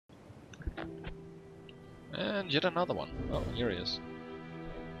And yet another one. Oh, here he is.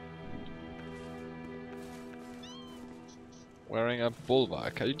 Wearing a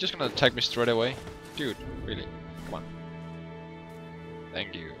bulwark. Are you just gonna attack me straight away? Dude, really? Come on.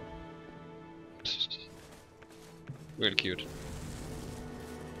 Thank you. Really cute.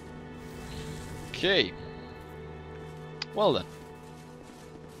 Okay. Well then.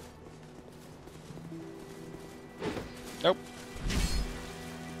 Nope.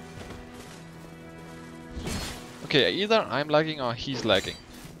 Okay, either I'm lagging or he's lagging.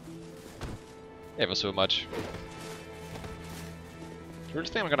 Ever so much. I really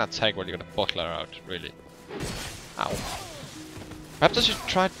think I'm gonna attack while you got a buckler out, really. Ow. Perhaps I should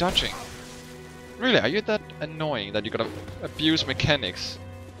try dodging. Really, are you that annoying that you gotta abuse mechanics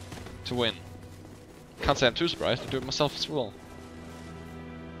to win? Can't say I'm too surprised, I do it myself as well.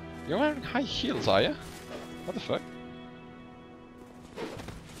 You're wearing high heels, are you? What the fuck?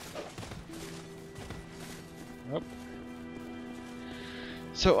 Nope.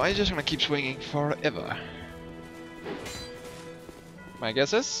 So I'm just gonna keep swinging forever. My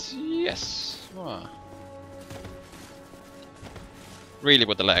guess is yes. Ah. Really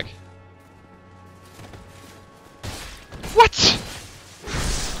with the lag. What?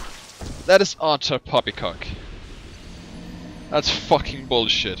 That is utter poppycock. That's fucking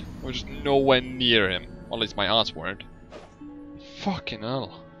bullshit. I was just nowhere near him. Or at least my odds weren't. Fucking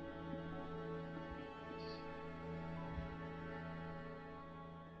hell.